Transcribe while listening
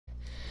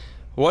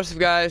What's up,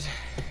 guys?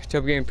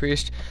 Top Game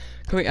Priest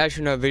coming at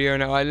you in another video.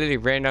 Now I literally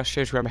ran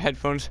downstairs to grab my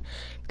headphones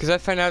because I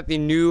found out the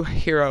new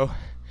hero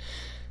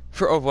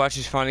for Overwatch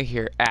is finally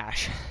here,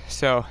 Ashe.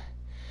 So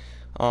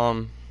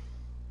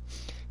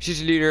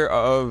she's the leader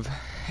of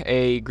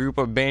a group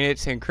of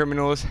bandits and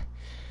criminals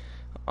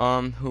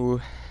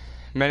who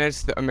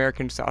menace the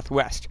American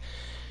Southwest.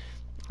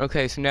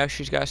 Okay, so now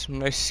she's got some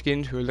nice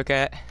skins to look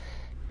at.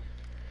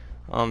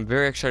 I'm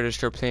very excited to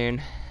start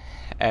playing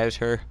as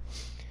her.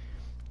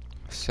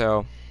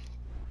 So,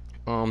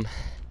 let's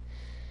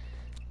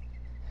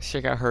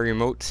check out her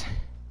emotes.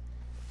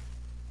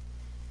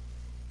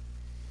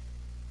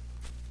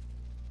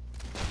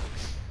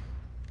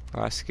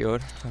 Oh,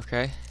 skilled.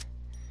 Okay.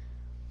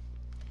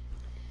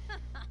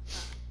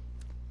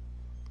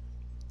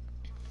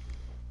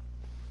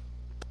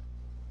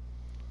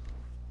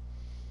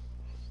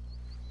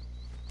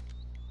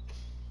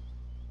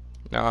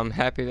 Now I'm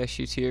happy that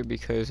she's here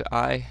because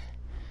I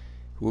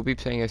will be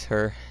playing as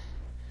her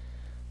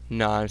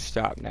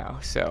non-stop now.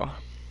 So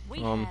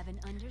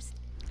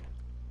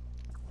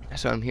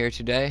so I'm here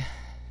today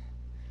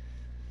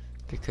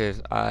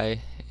because I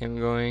am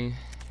going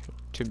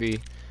to be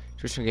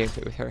doing some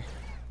gameplay with her.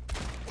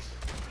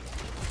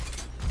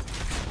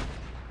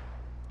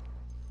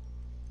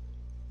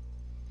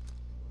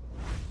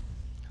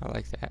 I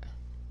like that.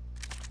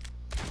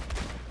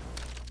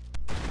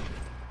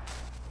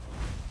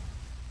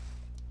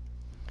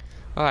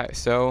 Alright,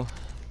 so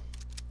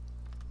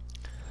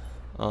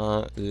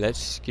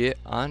let's get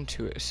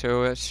onto it.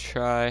 So let's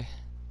try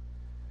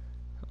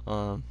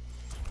low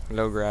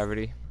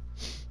gravity.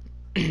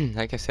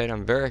 Like I said,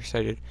 I'm very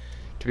excited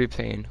to be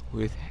playing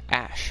with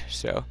Ashe.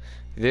 So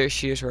there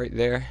she is right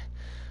there.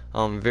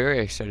 I'm very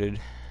excited,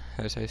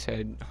 as I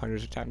said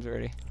hundreds of times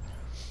already.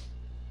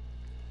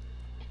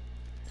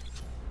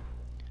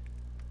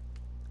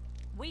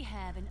 We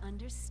have an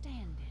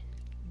understanding.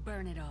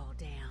 Burn it all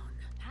down.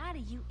 How do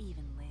you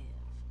even live?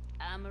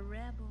 I'm a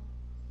rebel.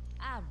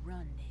 I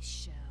run this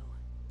show.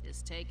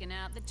 Just taking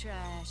out the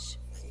trash.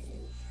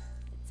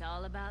 It's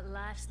all about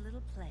life's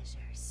little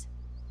pleasures.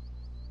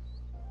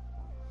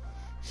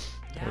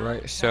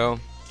 Alright, so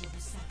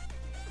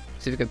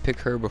see if we can pick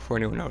her before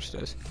anyone else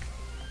does.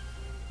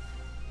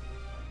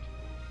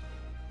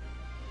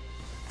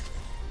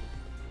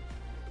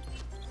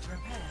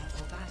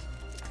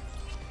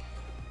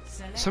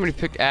 Somebody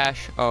picked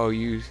Ashe. Oh,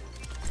 you.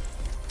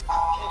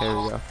 There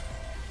we go.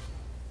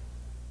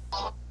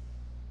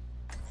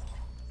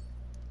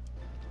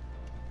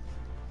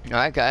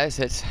 Alright, guys,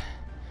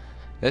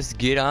 let's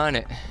get on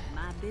it.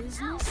 My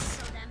business?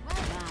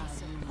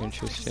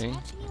 Interesting.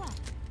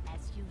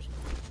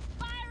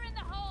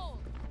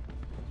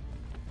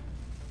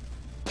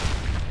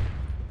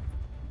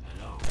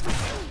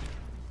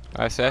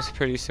 Alright, so that's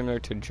pretty similar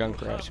to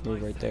Junkrat's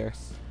move right there.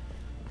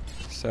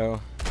 So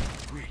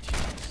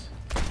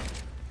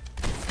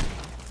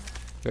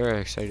very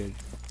excited.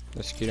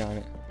 Let's get on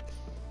it.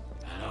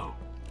 Hello.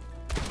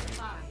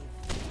 5,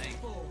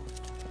 4,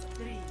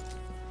 3,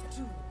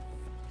 2,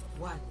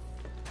 1.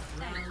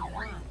 Round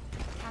 1.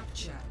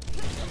 Capture.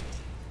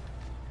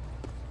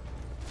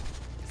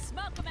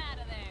 Smoke them out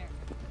of there.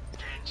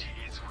 Genji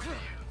is with you.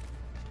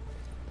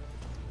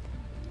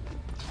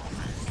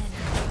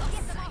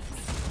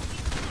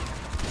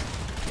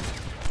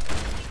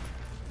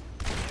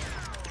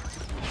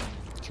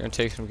 It's gonna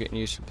take some getting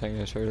used to playing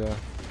as her though.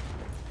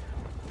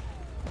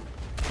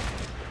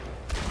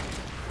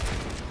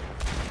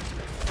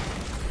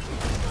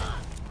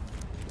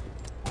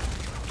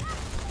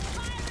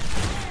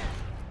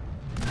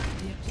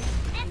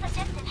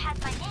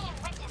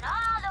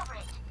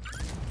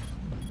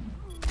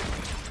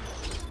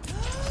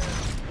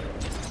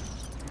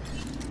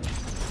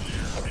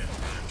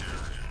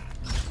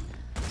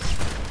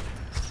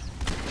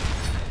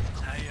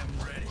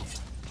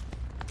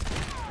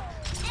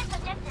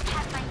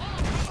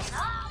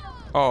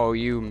 Oh,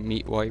 you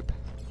meat wipe.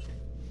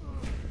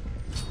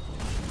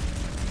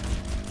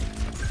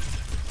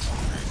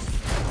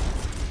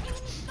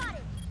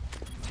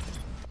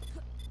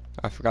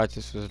 I forgot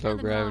this was low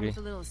gravity.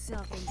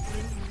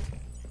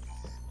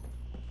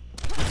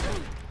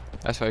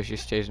 That's why she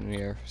stays in the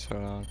air for so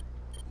long.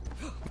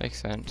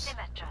 Makes sense.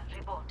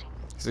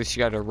 At least she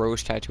got a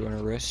rose tattoo on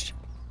her wrist.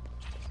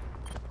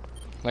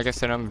 Like I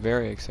said, I'm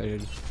very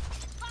excited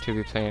to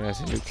be playing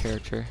as a new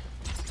character.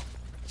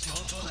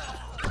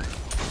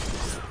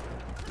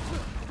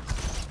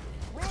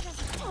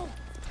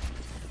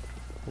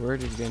 Where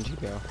did Genji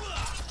go?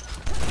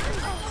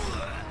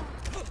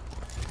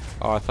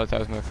 Oh, I thought that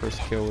was my first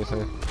kill with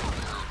her.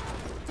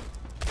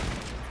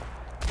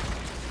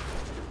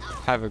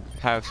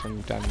 Have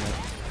some dynamite.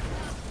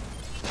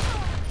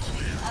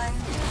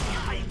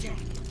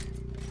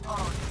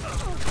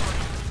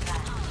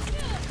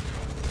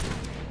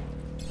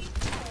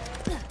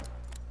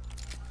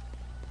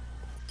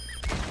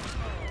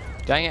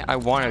 Dang it, I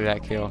wanted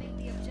that kill.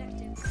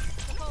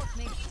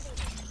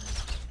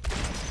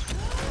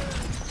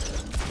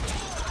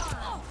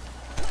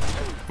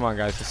 Come on,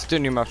 guys. I still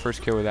need my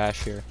first kill with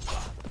Ashe here.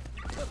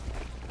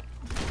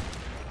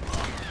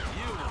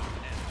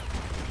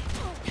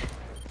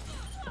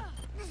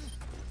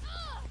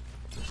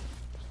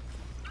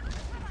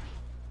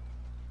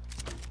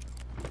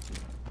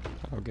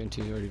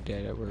 Genji's already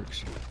dead. That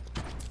works.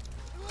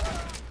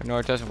 No,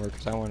 it doesn't work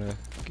because I want to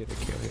get a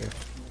kill here.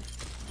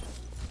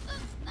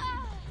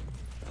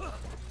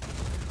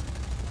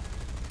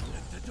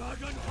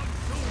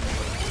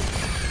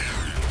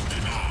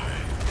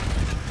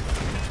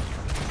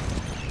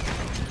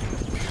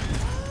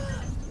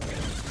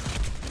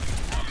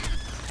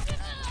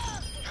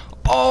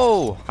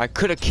 Oh, I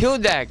could have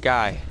killed that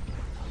guy.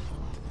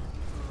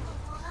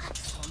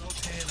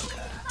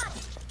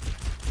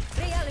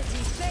 Reality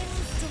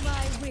bends to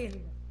my will.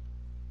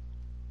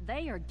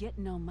 They are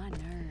getting on my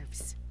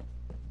nerves.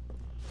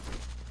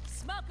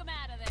 Smoke them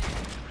out of there.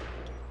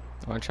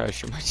 I want to try to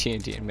shoot my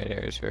TNT in midair.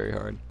 It's very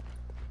hard.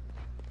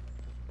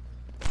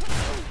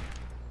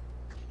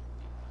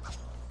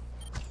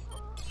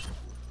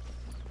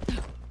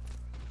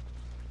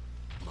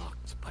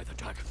 Marked by the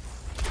dragon.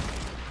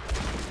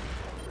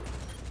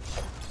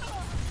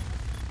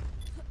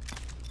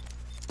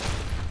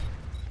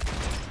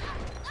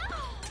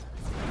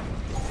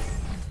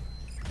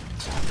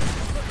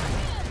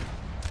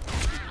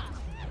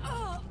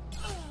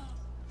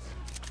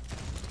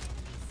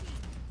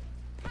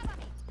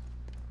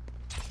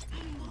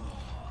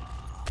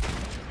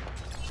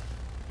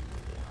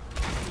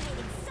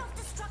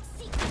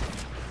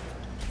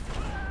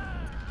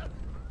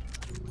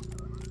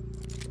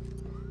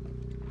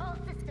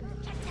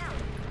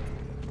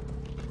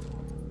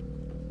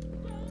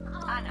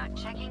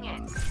 Checking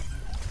in.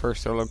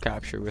 First solo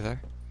capture with her.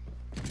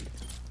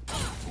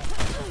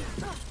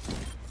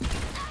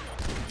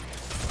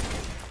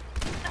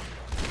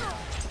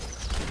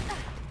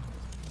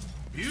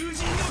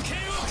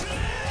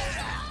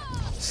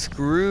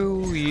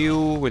 Screw you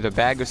with a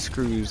bag of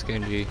screws,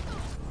 Genji.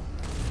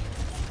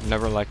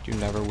 Never liked you,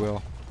 never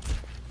will.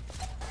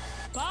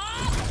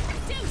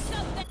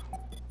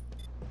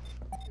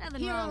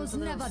 Heroes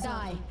never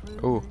die.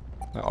 Ooh,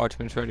 my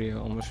ultimate's ready,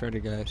 almost ready,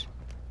 guys.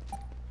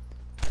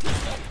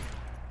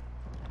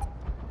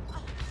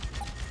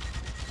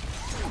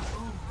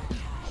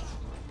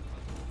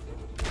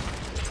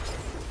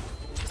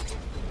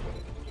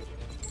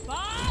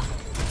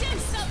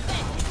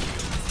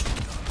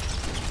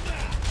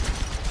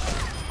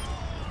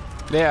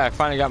 Yeah, I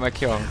finally got my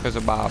kill because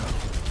of Bob.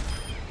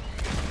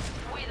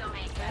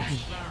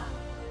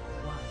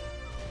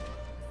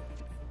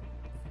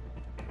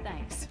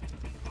 Thanks.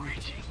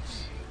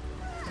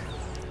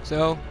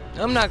 So,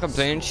 I'm not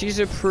complaining. She's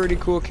a pretty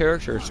cool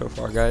character so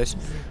far, guys.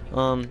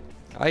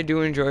 I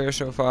do enjoy her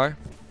so far.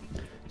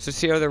 So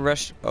see how the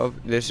rest of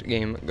this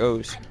game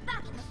goes.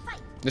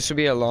 This will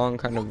be a long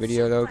kind of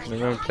video though, because I'm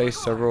going to play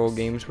several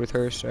games with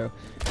her. So,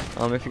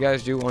 if you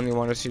guys do only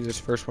want to see this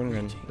first one,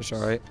 then it's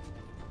alright.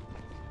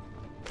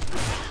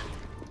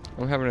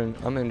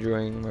 I'm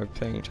enjoying my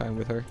playing time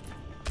with her.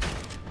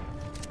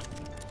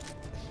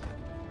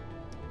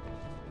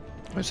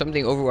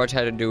 Something Overwatch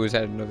had to do was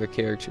add another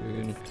character,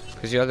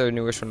 because the other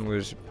newest one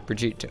was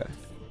Brigitte.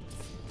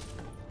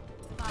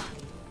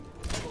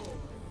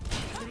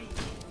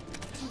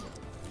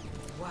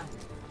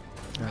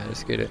 Alright,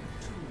 let's get it.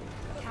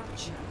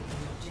 Capture the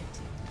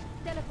objective.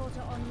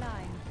 Teleporter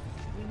online.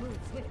 We move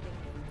swiftly.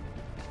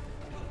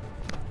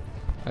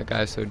 Alright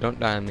guys, so don't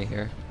die on me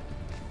here.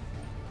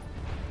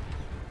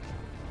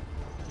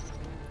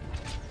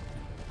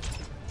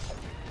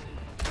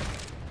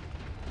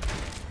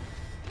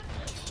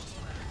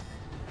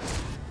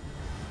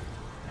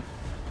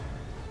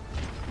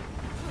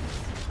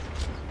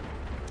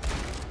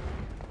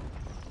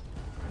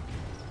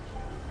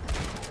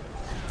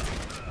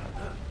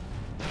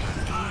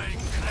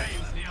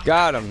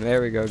 Got him.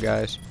 There we go,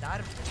 guys.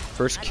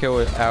 First kill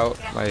without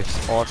my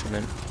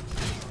ultimate.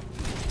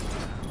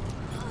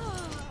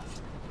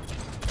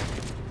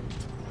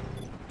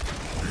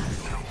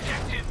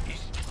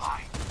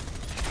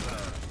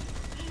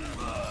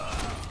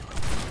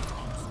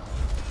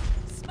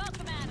 Smoke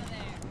them out of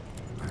there.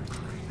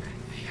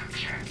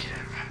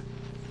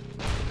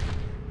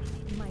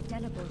 My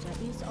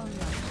teleporter is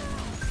online.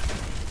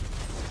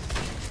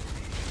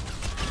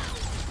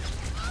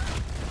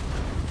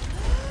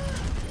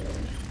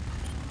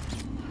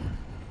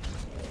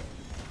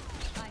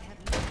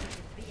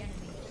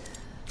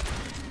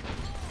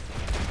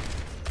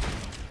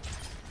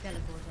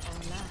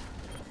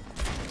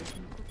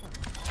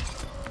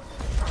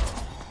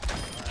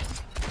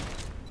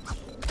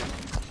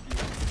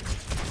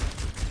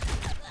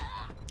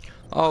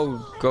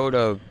 Oh, go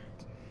to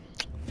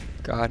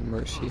God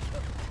mercy.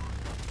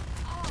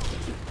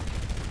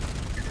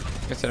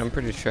 Like I said, I'm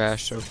pretty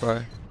trash so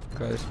far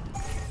because,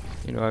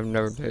 you know, I've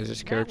never played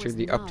this character.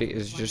 The update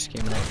is just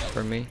came out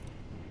for me.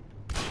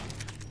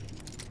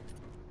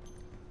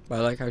 But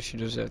I like how she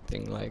does that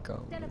thing like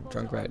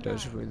Junkrat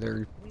does with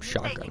their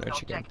shotgun that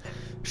she can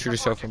shoot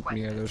herself from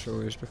the air. Those are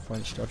always the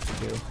fun stuff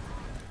to do.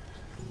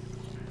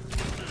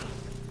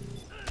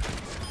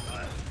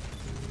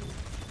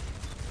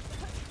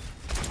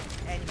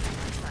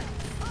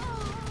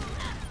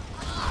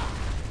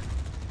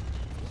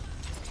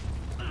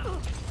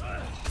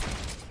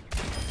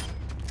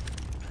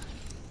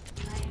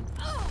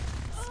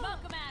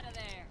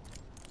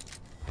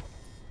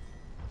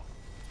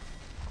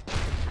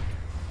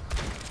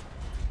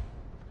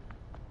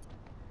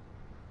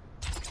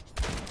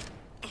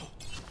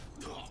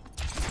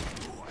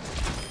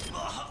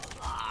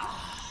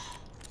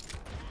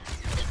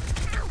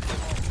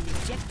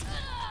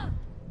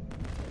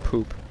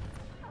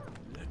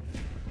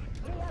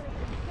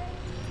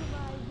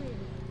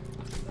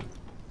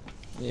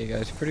 Yeah,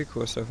 guys, pretty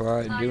cool so far.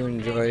 I do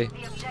enjoy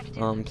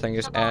playing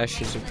as Ashe.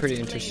 She's a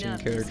pretty interesting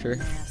character.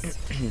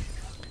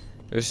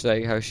 Just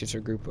like how she's a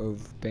group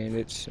of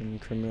bandits and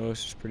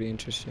criminals is pretty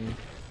interesting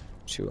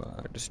to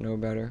just know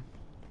about her.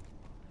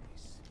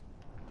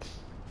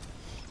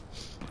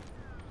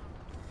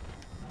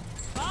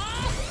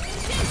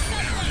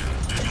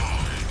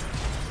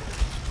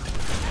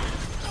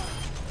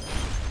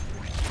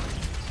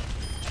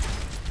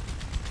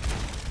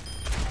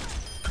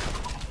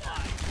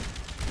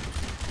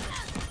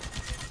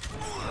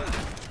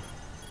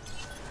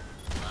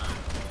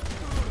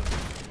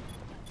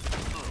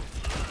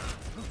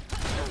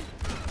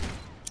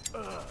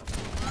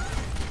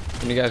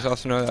 And you guys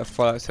also know that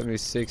Fallout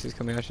 76 is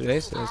coming out today,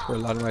 so that's where a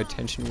lot of my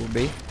attention will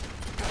be.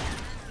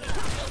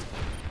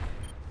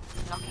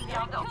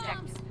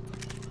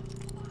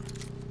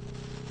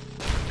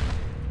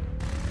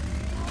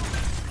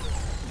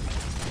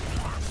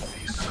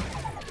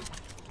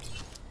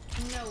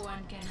 No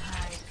one can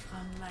hide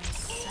from my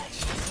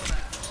sight.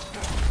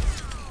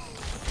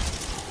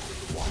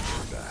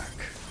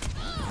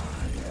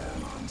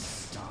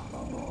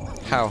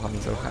 How,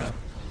 Hanzo, how?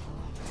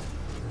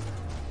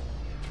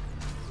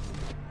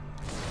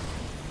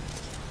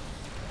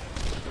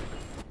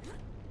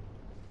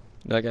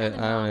 Like,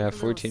 I only have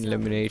 14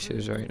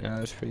 eliminations right now.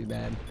 That's pretty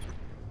bad.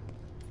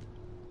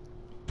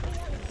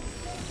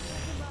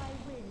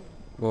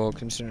 Well,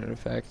 considering the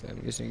fact that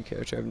I'm using a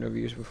character I've never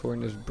used before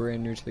and is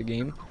brand new to the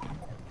game.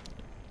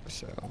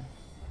 So.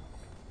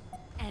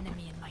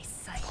 Enemy in my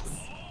sights.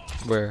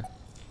 Where?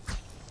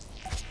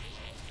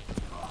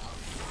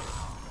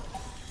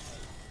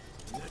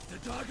 Let the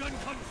dragon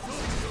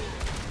consume you!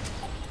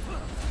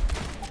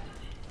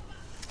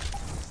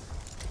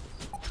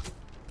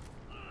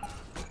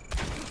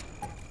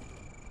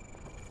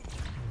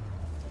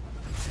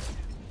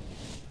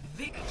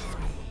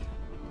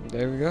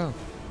 There we go.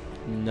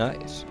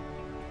 Nice.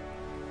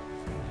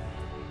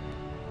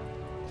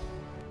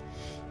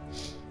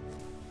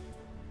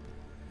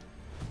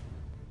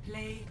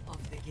 Play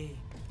of the game.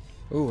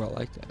 Ooh, I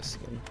like that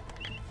skin.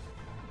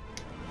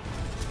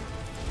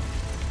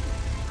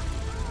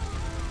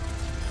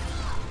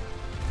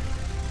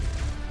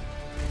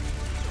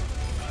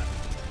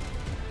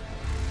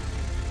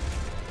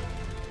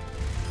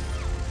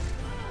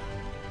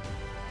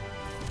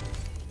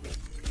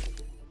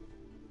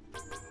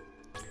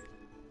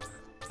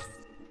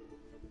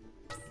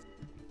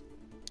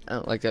 I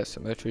don't like that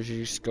so much.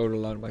 She scored a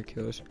lot of my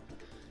kills.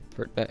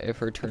 If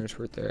her turns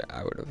were there,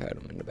 I would have had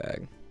them in the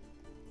bag.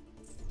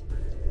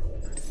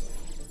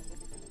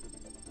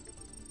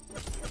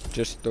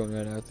 Just throwing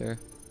that out there.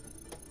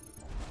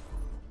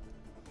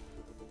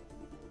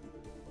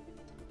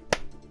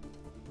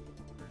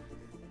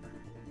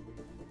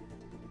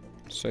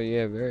 So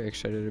yeah, very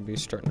excited to be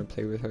starting to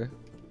play with her.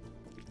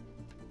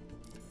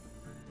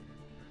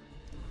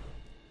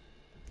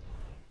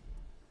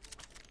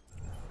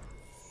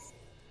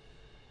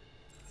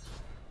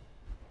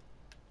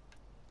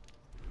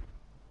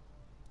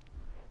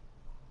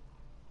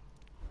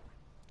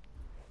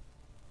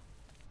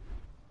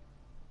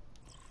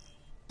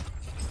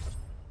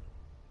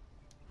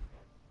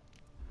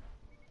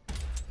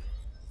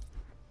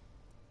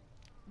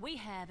 We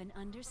have an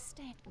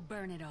understand.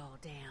 Burn it all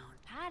down.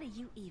 How do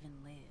you even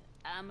live?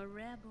 I'm a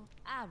rebel.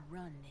 I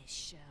run this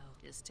show.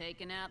 Just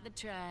taking out the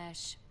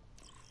trash.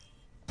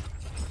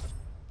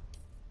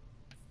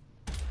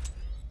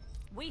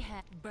 We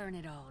have burn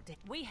it all down.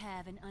 We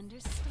have an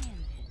understanding.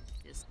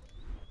 Just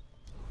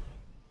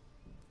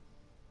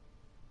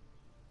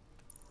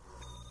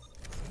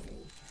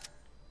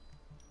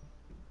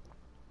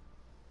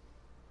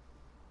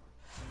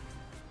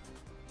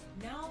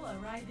Now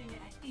arriving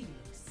at Elix.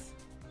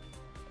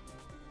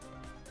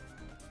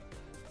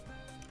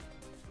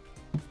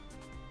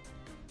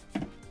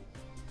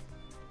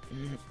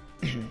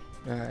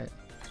 Alright.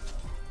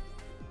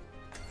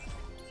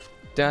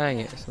 Dang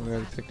it,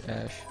 somebody picked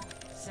Ashe.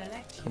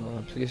 Select Come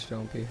on, please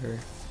don't be her.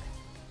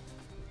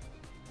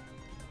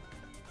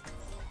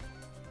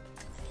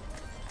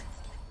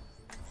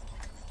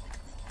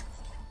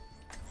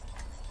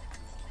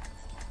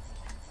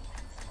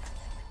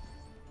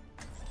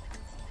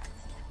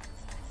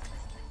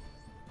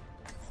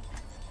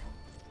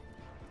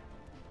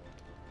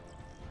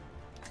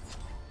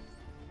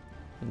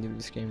 I knew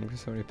this game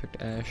because somebody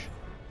picked Ashe.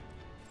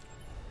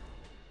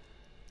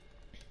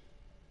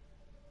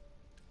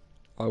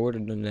 I would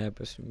have done that,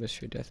 but it's a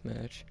mystery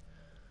deathmatch.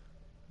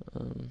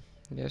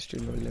 Yes, do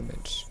no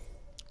limits.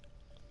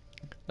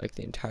 Like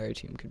the entire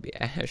team could be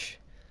Ashe.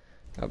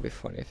 That would be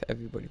funny if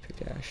everybody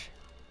picked Ashe.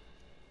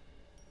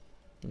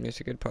 I mean, it's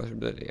a good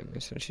possibility. I mean,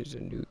 since she's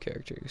a new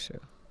character, so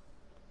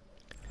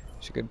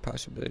it's a good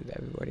possibility that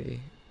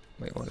everybody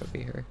might want to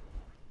be her.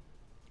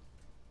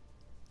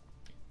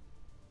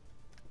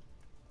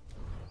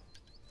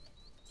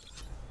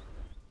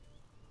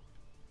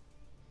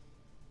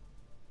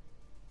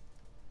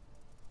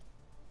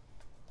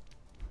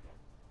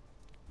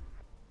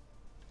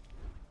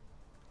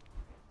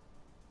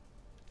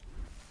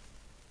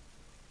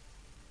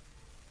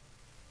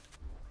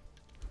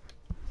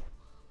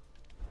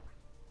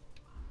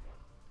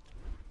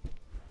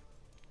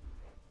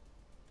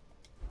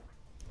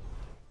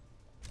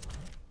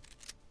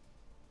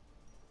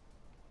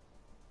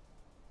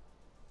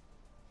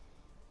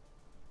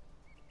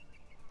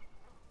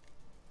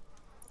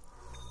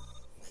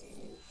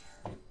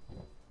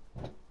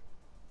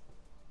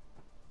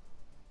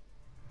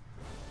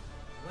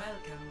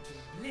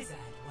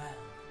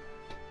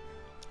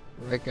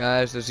 Alright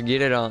guys, let's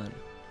get it on.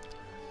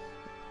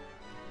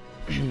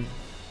 Prepare your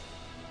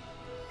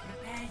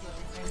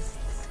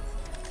defenses.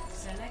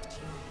 Select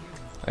your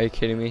hero. Are you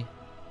kidding me?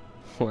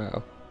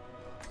 Wow.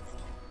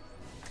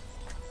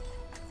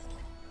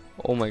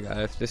 Oh my god,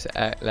 if this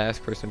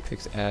last person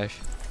picks Ashe,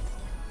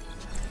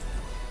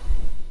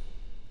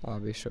 I'll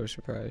be so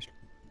surprised.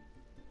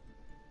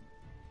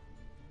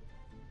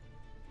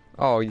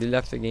 Oh, you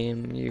left the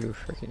game, you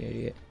freaking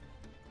idiot.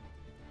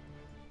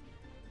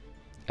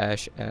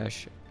 Ashe,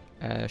 Ashe,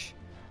 Ashe.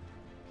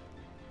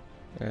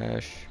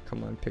 Ashe,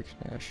 come on, pick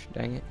Ashe,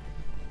 dang it.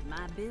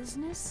 My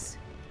business,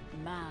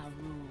 my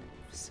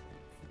rules.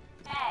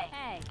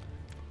 Hey.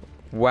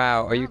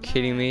 Wow, are you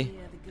kidding me?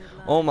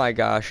 Oh my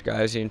gosh,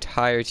 guys, the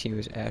entire team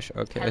is Ashe.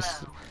 Okay,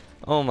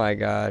 oh my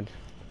god.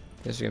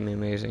 This is gonna be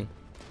amazing.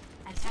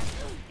 Attack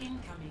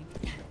incoming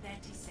in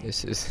 30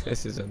 seconds.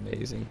 This is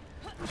amazing.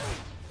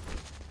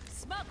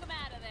 Smoke 'em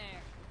out of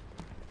there.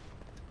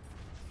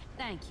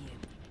 Thank you.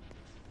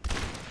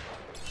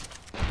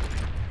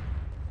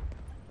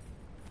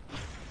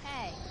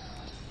 Hey.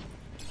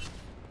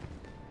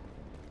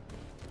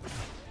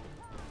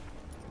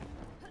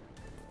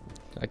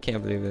 I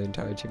can't believe the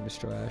entire team is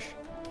still Ashe.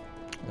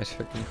 That's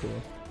freaking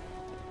cool.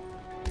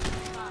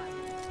 5,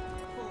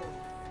 4,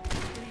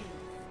 3,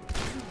 2,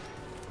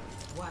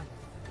 1.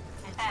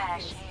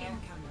 Attack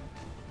incoming.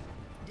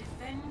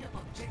 Defend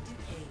objective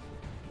A.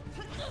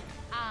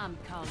 I'm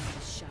calling the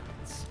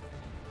shots.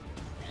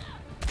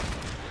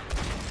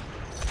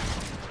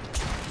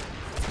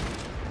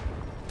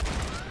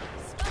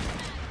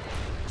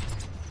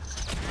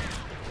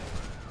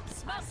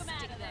 Smoke 'em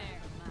out of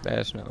there.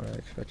 That's not what I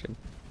expected.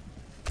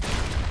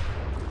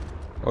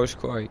 Oh, it's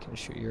cool how you can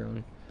shoot your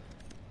own.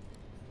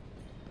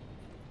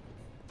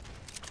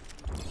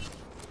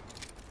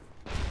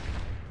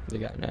 They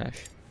got an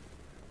Ashe.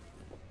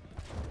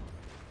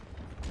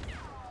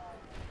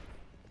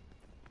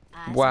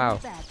 Wow,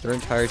 their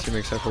entire team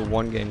except for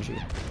one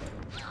Genji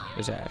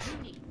is Ashe.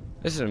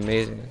 This is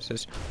amazing. This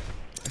is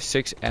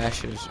 6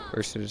 Ashes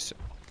versus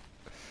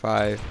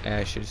 5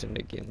 Ashes and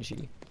a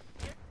Genji.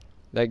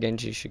 That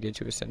Genji should get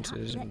to his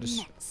senses and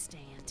just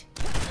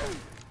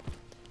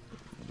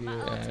be an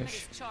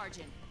Ashe.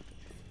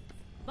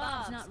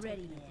 Bob's not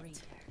ready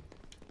yet.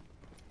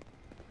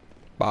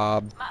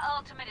 Bob. My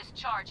ultimate is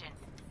charging.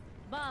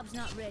 Bob's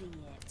not ready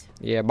yet.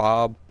 Yeah,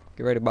 Bob.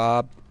 Get ready,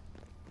 Bob.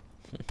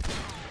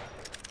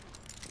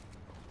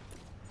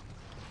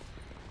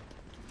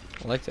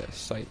 I like that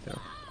sight though.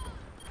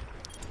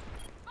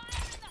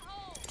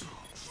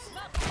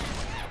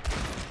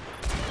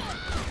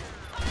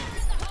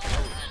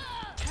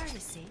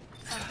 Courtesy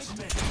of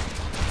the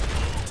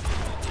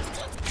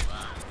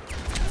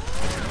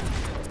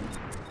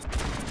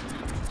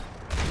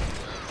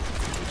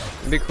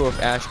It'd be cool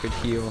if Ashe could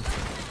heal.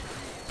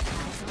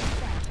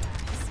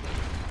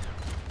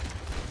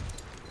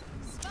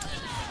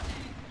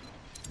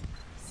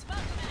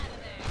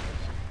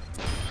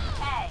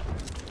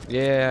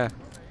 Yeah,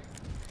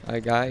 I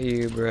got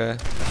you, bruh.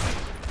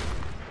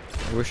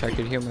 I wish I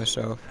could heal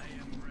myself.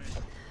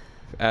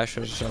 If Ashe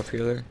was a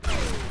self-healer.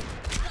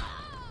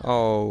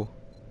 Oh.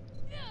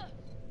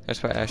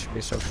 That's why Ashe should be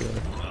a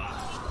self-healer.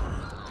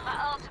 My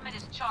ultimate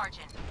is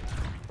charging.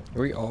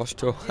 Are we all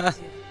still...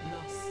 Objective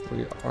lost.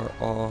 We are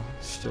all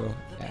still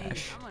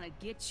Ashe. I'm gonna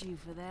get you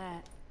for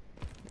that.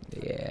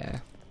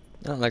 Yeah.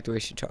 I don't like the way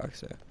she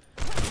talks though.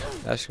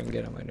 That's gonna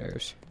get on my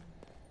nerves.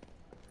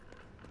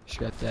 She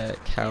got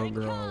that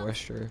cowgirl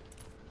western.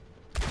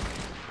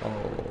 Oh,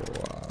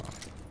 wow.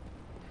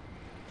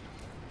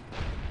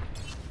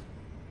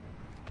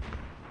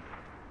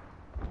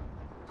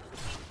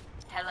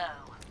 Hello.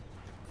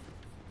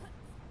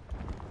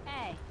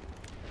 Hey.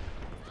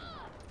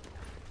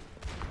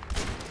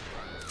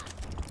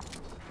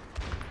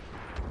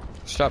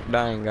 Stop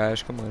dying,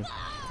 guys. Come on.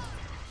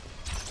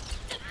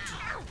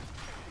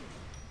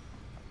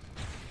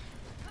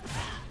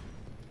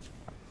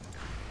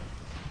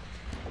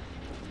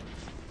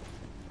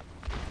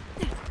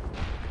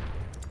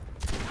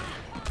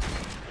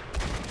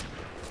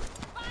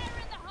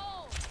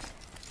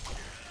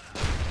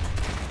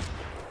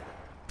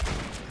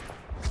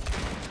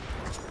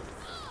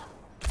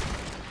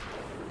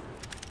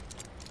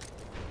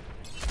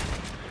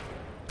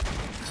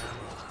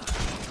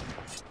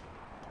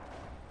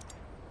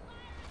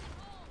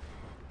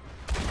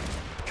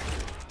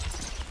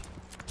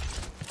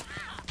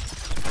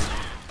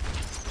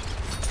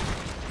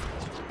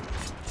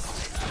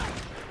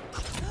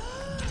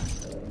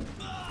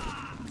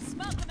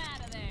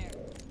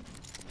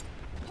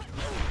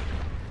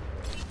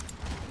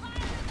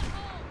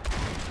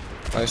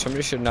 Alright,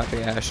 somebody should not be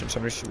Ashe and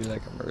somebody should be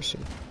like a Mercy.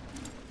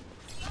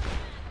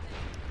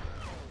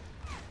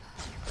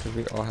 Because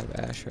we all have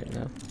Ashe right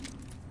now.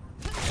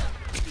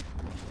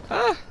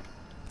 Ah!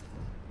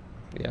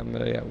 Yeah, I'm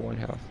really at 1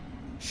 health.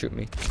 Shoot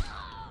me.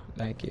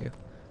 Thank you.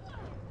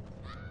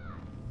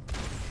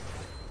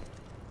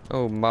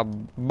 Oh, my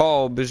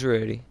bulb is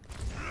ready.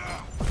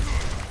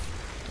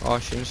 Oh, I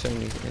shouldn't say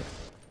anything.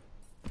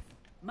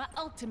 My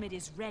ultimate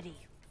is ready.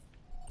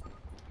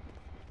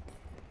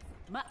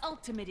 My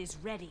ultimate is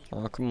ready.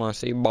 Oh, come on,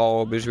 say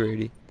Bob is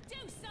ready. Do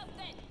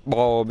something.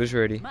 Bob is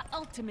ready. My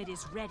ultimate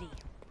is ready.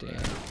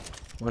 Damn.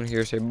 One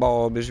here say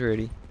Bob is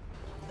ready.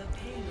 The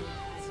payload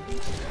has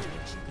reached the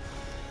objective.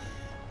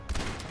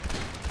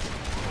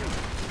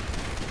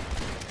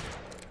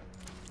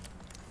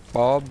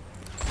 Bob.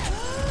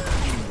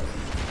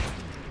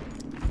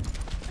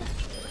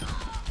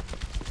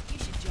 You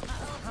should jump. My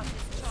ultimate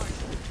is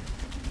charging.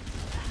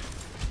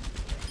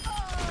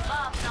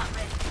 Bob's not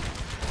ready.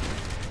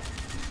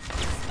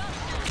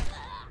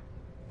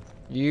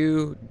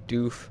 You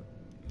doof.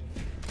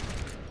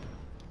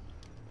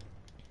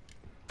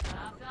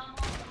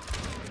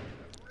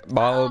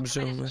 Bob's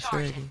almost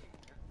ready. Time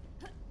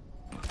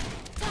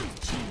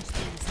to change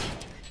things.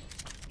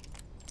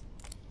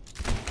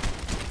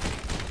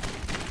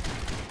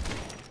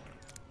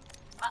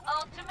 My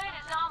ultimate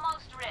is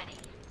almost ready.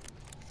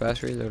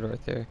 Fast reload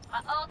right there.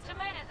 My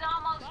ultimate is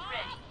almost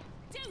ready.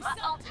 My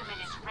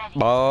ultimate is ready.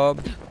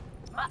 Bob.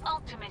 My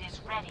ultimate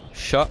is ready.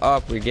 Shut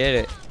up, we get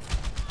it.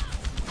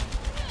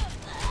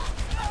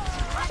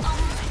 My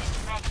ultimate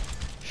is ready.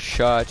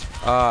 Shut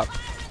up.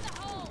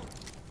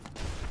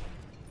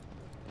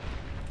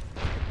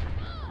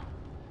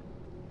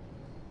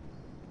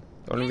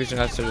 The only reason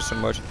I said it so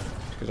much is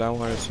because I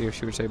wanted to see if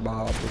she would say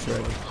Bob was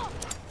ready.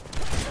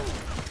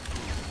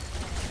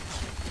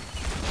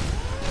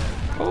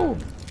 Oh!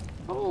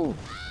 Oh!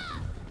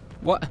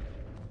 What?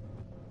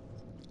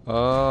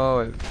 Oh,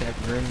 it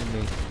kept ringing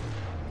me.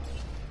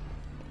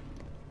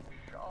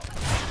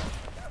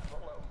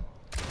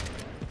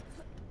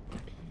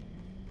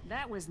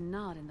 That was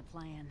not in the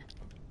plan.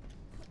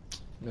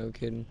 No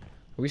kidding.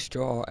 We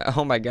still all,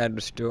 oh my god,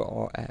 we're still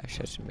all Ashe.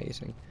 That's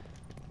amazing.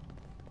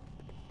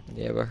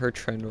 Yeah, but her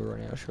trend will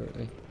run out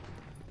shortly.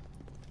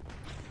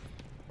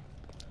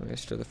 I mean,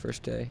 it's still the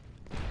first day.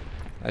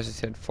 As I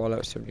said,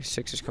 Fallout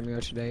 76 is coming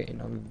out today,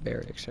 and I'm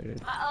very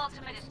excited. My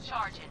ultimate is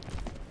charging.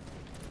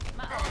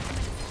 My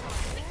ultimate is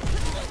charging.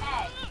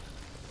 Hey.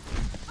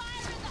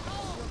 Fire in the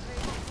hole.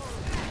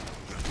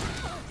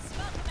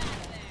 Smoke him out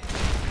of there.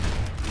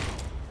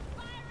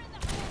 Fire in the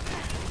hole.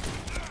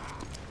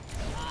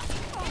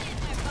 Get in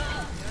there,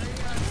 Bob.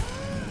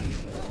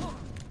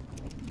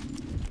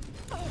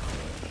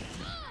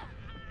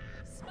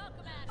 Smoke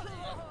him out of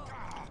there.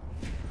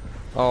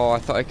 Oh, I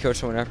thought I killed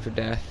someone after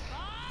death.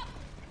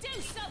 Do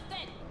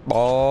something.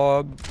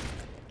 Bob!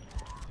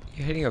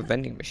 You're hitting a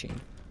vending machine.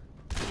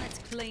 Let's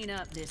clean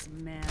up this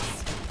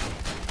mess.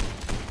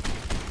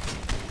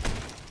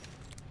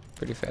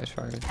 Pretty fast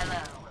firing.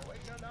 Hello.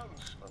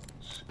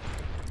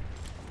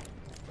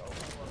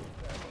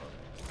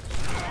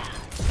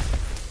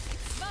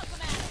 Smoke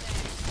him out of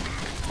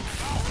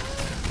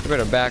there. You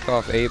better back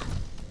off, ape.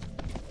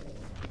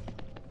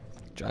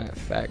 Giant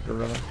fat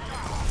gorilla.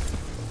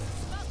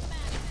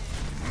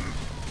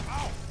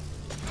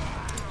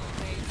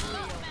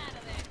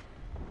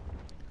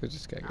 Who's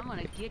this guy I'm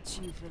gonna gonna be? get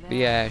you for that.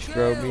 Be Ashe,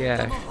 bro. Be Kill the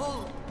Ashe.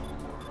 Mahal.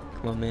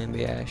 Come on, man.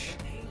 Be Ashe.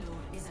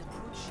 Payload is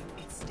approaching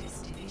its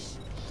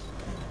destination.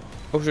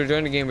 Oh, so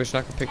during the game, it's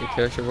not gonna pick a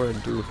character. What a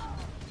doof.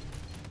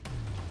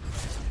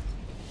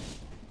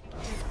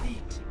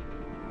 Defeat.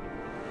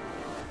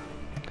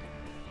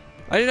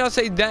 I did not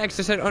say that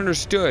 'cause I said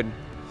understood.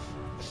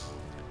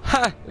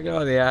 Ha! Look at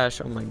all the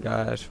Ashe. Oh my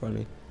god, that's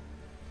funny.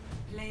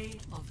 Play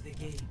of the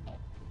game.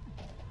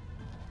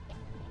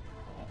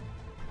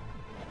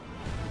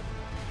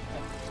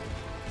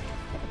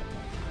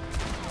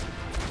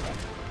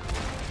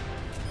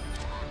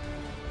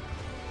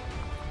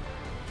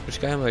 Which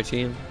guy on my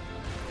team?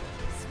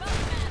 Smoke him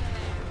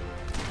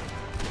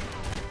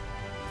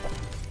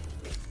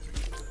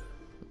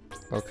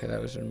out of there. Okay,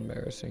 that was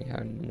embarrassing.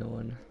 How no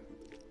one.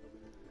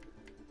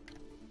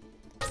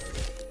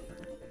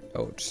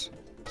 Oats.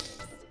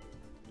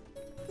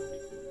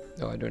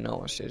 No, I do not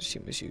want to say the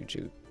team as you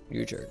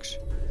jerks.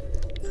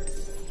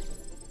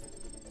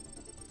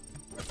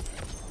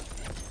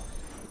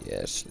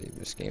 Yes, leave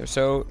this game.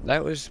 So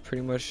that was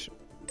pretty much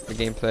the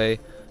gameplay.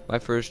 My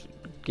first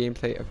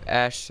gameplay of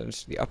Ashe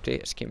since the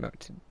update has came out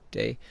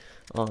today.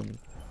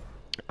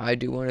 I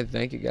do want to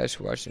thank you guys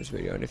for watching this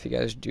video, and if you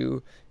guys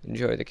do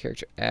enjoy the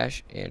character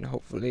Ashe, and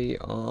hopefully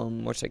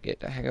once I get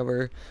the hang of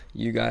her,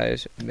 you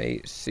guys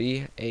may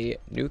see a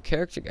new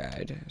character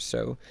guide.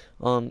 So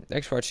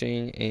thanks for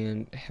watching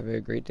and have a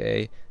great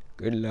day.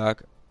 Good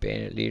luck,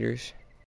 bandit leaders.